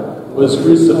Pilate, was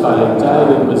crucified,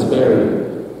 died, and was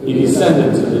buried. He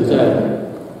descended to the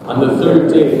dead. On the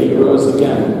third day he rose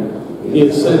again. He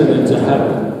ascended into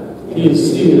heaven. He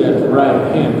is seated at the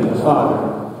right hand of the Father,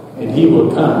 and he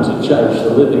will come to judge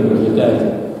the living and the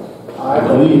dead. I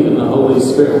believe in the Holy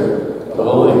Spirit, the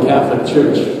Holy Catholic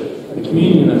Church, the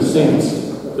communion of saints,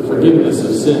 the forgiveness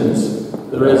of sins,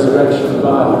 the resurrection of the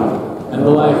body, and the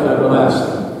life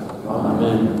everlasting.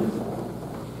 Amen.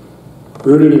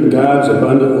 Rooted in God's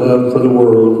abundant love for the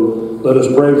world, let us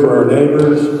pray for our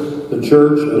neighbors, the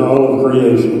church, and all of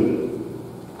creation.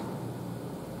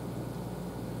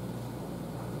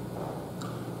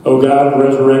 O God of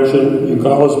resurrection, you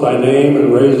call us by name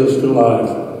and raise us to life.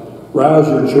 Rouse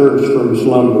your church from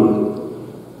slumber.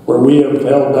 Where we have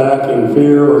held back in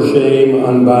fear or shame,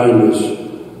 unbind us.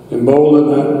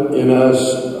 Embolden in us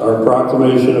our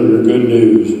proclamation of your good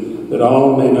news, that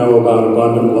all may know about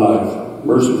abundant life.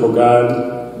 Merciful God,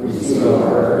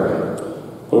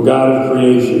 O God of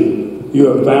creation, you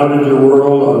have founded your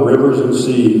world on rivers and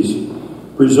seas.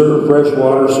 Preserve fresh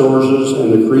water sources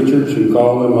and the creatures who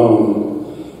call them home.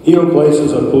 Heal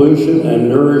places of pollution and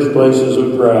nourish places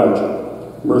of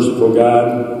drought. Merciful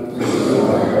God,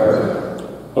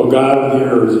 O God of the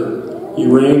earth,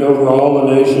 you reign over all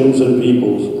the nations and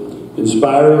peoples.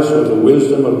 Inspire us with the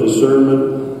wisdom of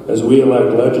discernment as we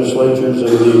elect legislatures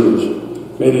and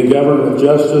leaders. May they govern with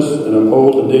justice and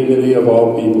uphold the dignity of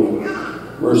all people.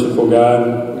 Merciful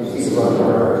God,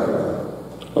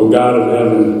 O God of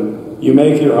heaven, you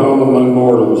make your home among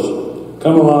mortals.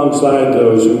 Come alongside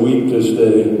those who weep this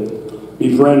day.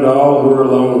 Befriend all who are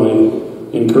lonely.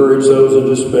 Encourage those in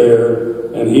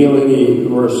despair, and heal any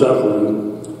who are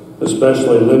suffering,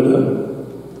 especially Linda,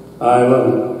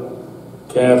 Isla,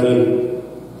 Kathy,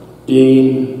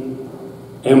 Dean,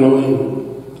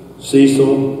 Emily,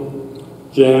 Cecil,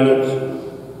 Janet,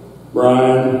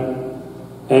 Brian,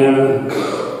 Hannah,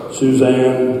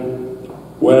 Suzanne,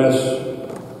 Wes,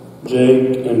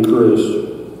 Jake, and Chris.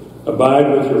 Abide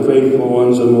with your faithful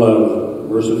ones in love,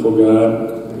 merciful God.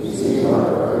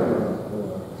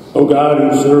 O God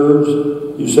who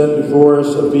serves, you set before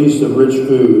us a feast of rich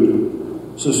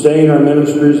food. Sustain our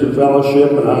ministries of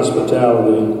fellowship and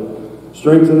hospitality.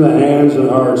 Strengthen the hands and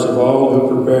hearts of all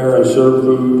who prepare and serve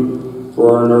food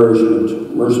for our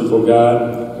nourishment. Merciful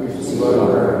God.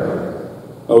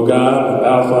 O God of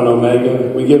Alpha and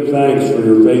Omega, we give thanks for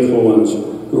your faithful ones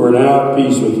who are now at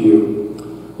peace with you.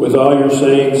 With all your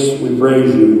saints, we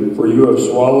praise you, for you have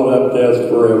swallowed up death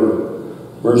forever.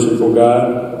 Merciful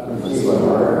God,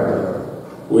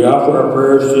 we offer our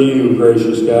prayers to you,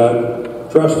 gracious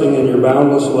God, trusting in your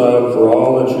boundless love for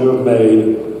all that you have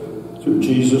made, through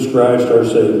Jesus Christ our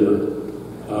Savior.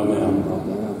 Amen.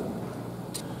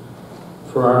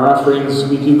 For our offerings,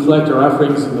 we do collect our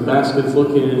offerings in the baskets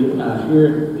located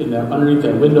here in underneath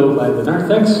that window by the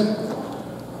narthex.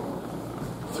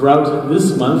 Throughout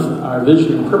this month, our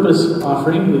Vision and Purpose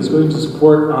offering is going to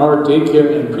support our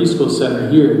daycare and preschool center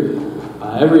here.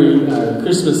 Every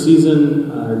Christmas season,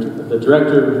 the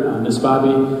director, Miss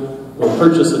Bobby, will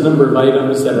purchase a number of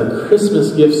items that are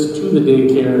Christmas gifts to the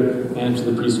daycare and to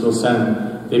the preschool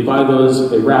center. They buy those,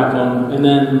 they wrap them, and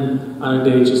then on a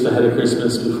day just ahead of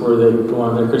Christmas, before they go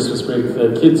on their Christmas break,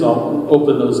 the kids all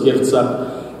open those gifts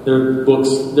up. Their books,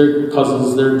 their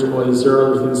puzzles, their toys, their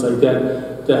other things like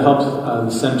that help the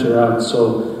center out.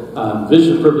 So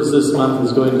Vision and Purpose this month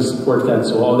is going to support that.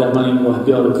 So all that money we'll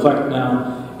be able to collect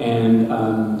now. And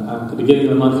at the beginning of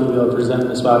the month, we'll be able to present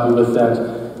Miss Bobby with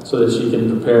that so that she can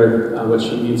prepare what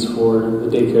she needs for the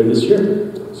daycare this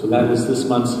year. So that is this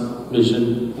month's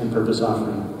Vision and Purpose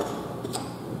offering.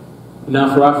 And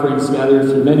now for offerings gathered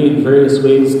through many and various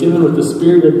ways, given with the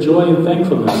spirit of joy and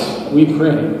thankfulness, we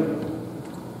pray.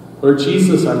 Lord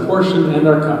Jesus, our portion and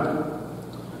our cup,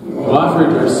 you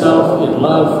offered yourself in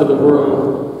love for the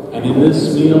world, and in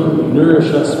this meal you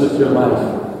nourish us with your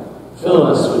life. Fill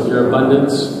us with your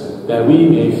abundance, that we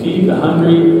may feed the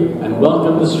hungry and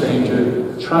welcome the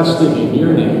stranger, trusting in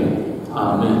your name.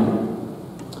 Amen.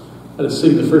 Let us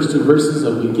sing the first two verses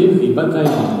of We Give Thee But Thy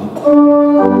Name.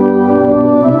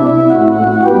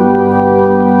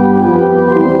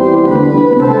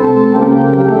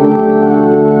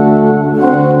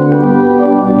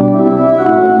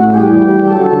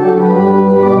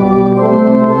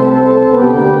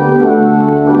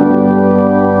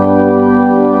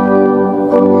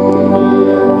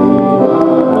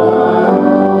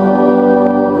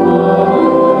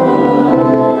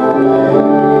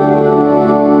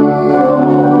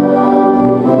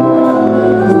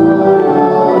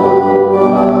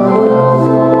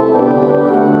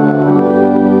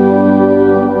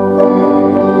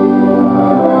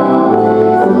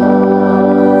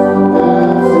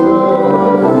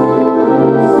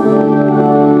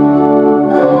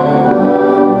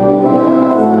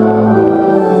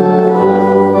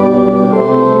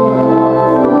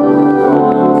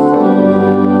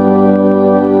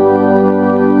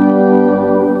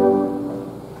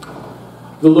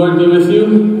 The Lord be with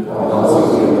you.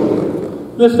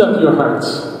 Lift up your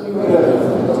hearts.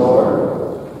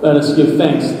 Let us give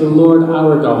thanks to the Lord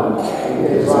our God.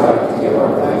 It is right to give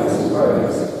our thanks and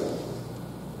praise.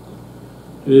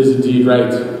 It is indeed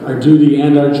right, our duty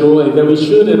and our joy, that we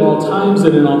should at all times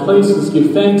and in all places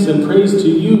give thanks and praise to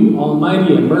you,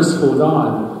 Almighty and merciful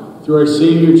God, through our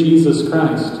Savior Jesus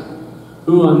Christ,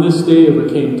 who on this day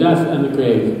overcame death and the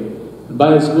grave, and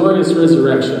by his glorious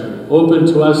resurrection opened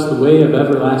to us the way of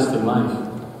everlasting life.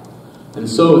 And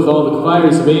so, with all the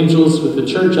choirs of angels, with the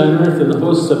church on earth and the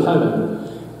hosts of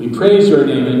heaven, we praise your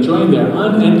name and join their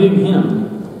unending hymn.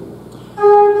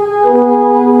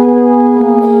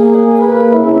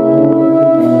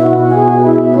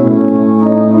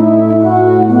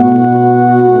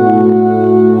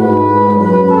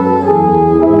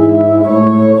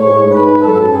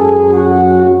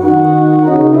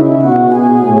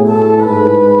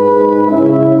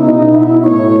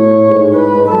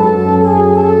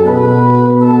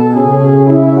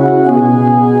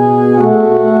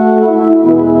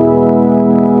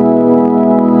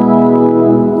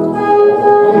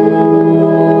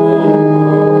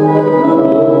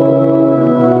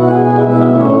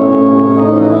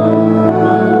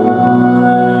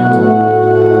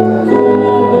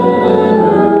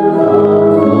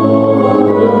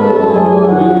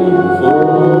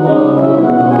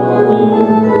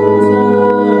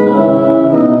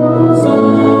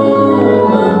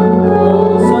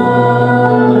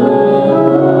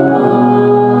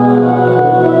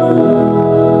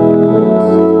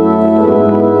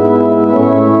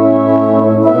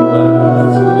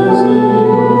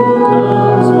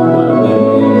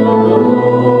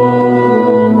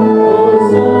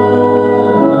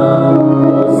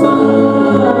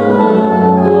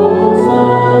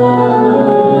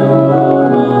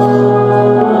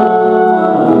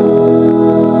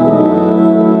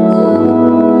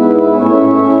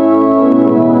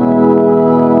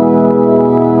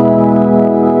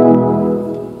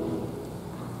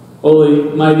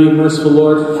 Mighty and merciful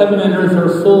Lord, heaven and earth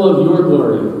are full of your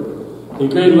glory. In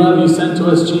great love you sent to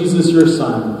us Jesus, your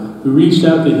Son, who reached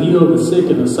out to heal the sick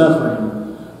and the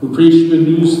suffering, who preached good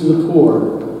news to the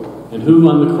poor, and who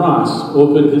on the cross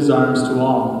opened his arms to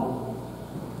all.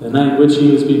 The night in which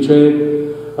he was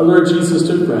betrayed, our Lord Jesus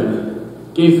took bread,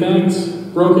 gave thanks,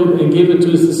 broke it, and gave it to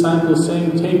his disciples,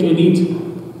 saying, "Take and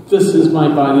eat. This is my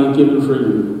body given for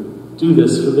you. Do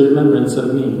this for the remembrance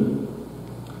of me."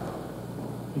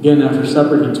 Again, after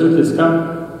supper, he took his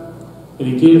cup, and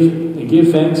he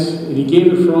gave thanks, and he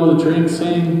gave it for all to drink,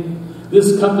 saying,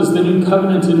 "This cup is the new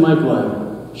covenant in my blood,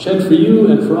 shed for you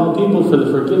and for all people for the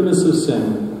forgiveness of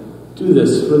sin. Do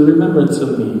this for the remembrance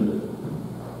of me."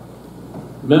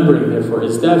 Remembering, therefore,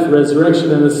 his death, resurrection,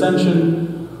 and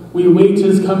ascension, we await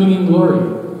his coming in glory.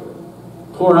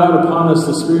 Pour out upon us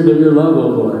the spirit of your love, O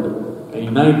Lord, and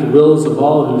unite the wills of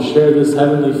all who share this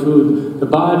heavenly food, the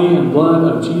body and blood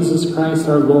of Jesus Christ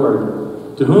our Lord,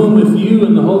 to whom with you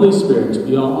and the Holy Spirit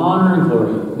be all honor and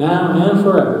glory, now and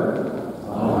forever.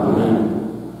 Amen.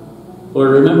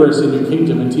 Lord, remember us in your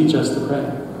kingdom and teach us to pray.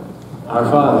 Our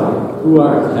Father, who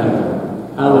art in heaven,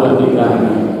 hallowed be thy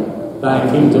name. Thy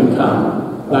kingdom come,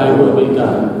 thy will be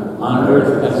done, on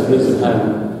earth as it is in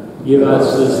heaven. Give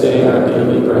us this day our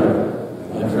daily bread,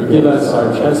 and forgive us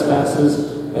our trespasses,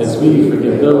 as we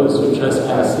forgive those who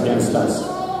trespass against us.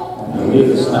 And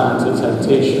lead us not into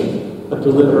temptation, but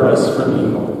deliver us from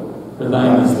evil. For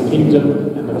thine is the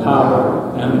kingdom, and the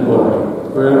power, and the glory,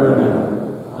 forever and ever.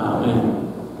 Amen.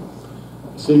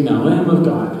 Sing now, Lamb of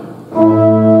God.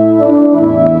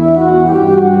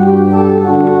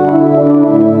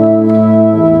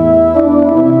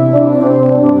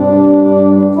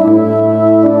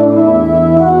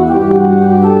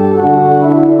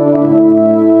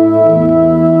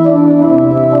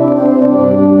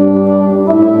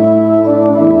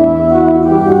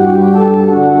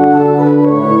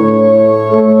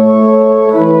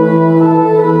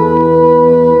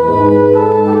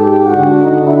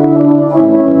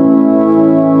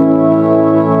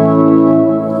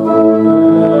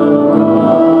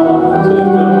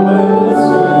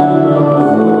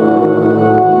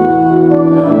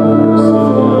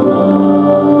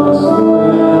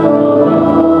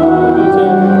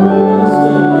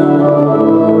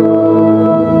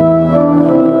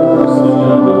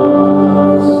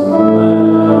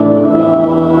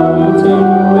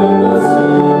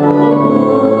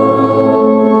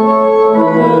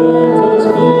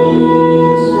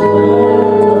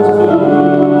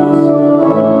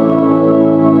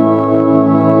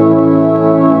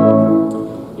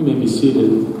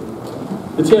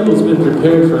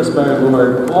 By our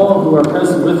Lord, all who are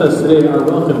present with us today are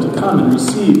welcome to come and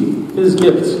receive his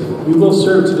gifts. We will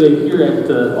serve today here at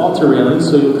the altar railing,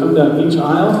 so you'll come down each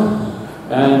aisle,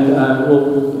 and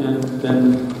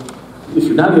then if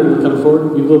you're not able to come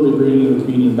forward, we will be bringing the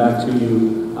communion back to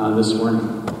you this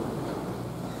morning.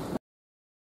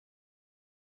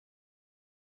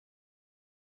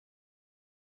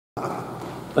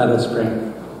 Let us pray.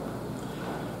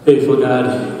 Faithful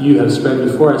God, you have spread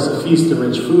before us a feast of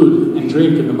rich food and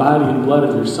drink in the body and blood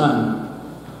of your Son.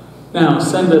 Now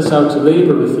send us out to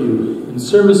labor with you in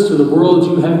service to the world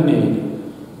you have made,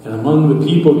 and among the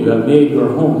people you have made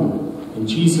your home. In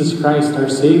Jesus Christ, our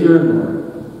Savior and Lord.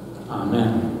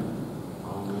 Amen.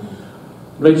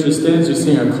 I invite you to stand as we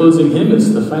sing our closing hymn. It's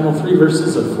the final 3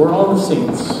 verses of For All the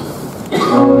Saints.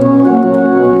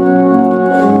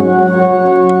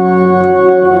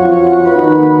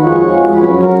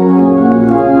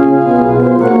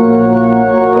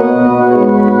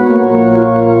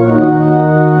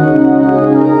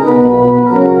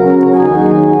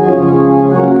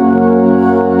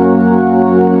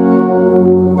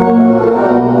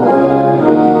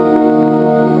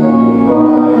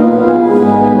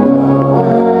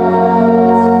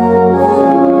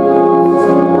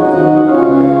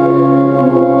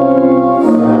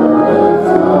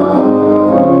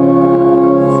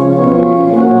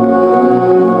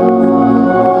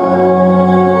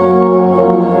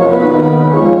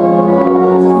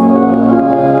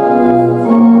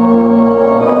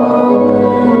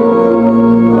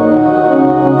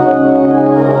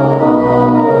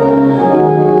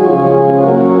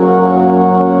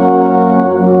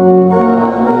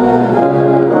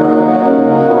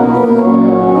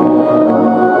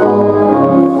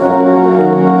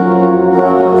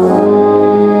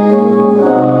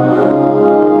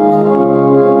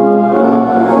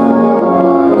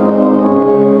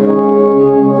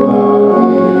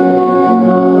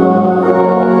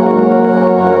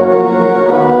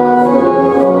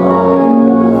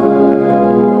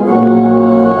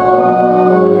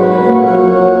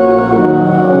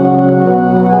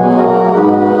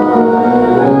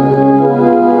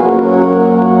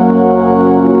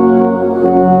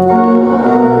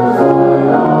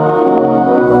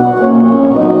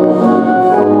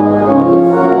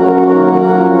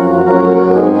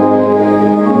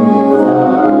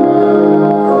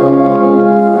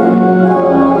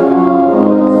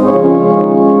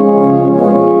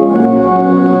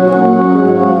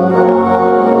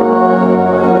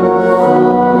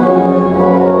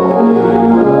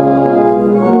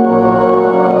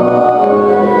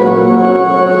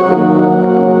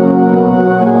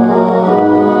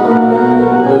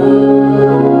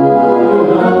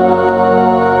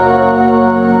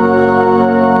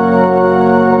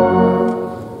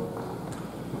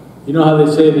 They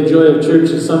say the joy of church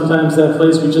is sometimes that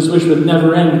place we just wish would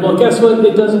never end. Well, guess what?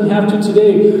 It doesn't have to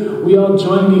today. We all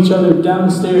joined each other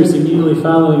downstairs immediately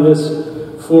following this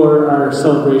for our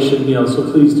celebration meal.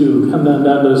 So please do come down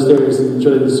those stairs and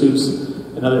enjoy the soups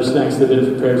and other snacks that have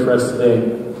been prepared for us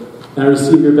today. Now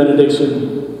receive your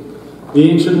benediction. The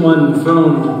Ancient One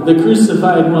enthroned, the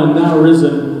Crucified One now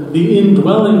risen, the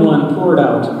Indwelling One poured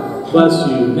out, bless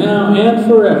you now and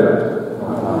forever.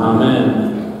 Amen.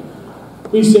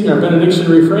 We sing our benediction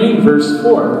refrain, verse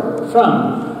 4,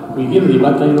 from We Give Thee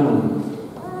What Thine Own.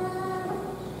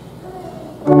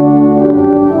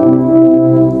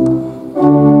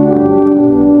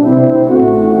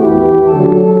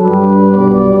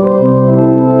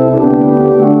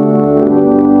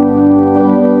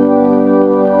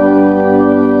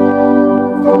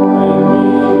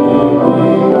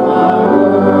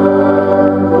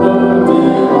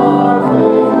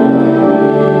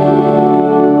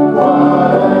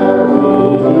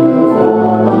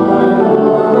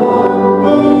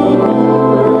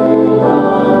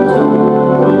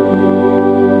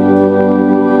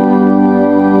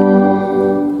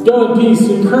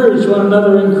 Encourage one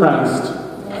another in Christ.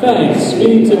 Thanks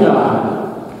be to God.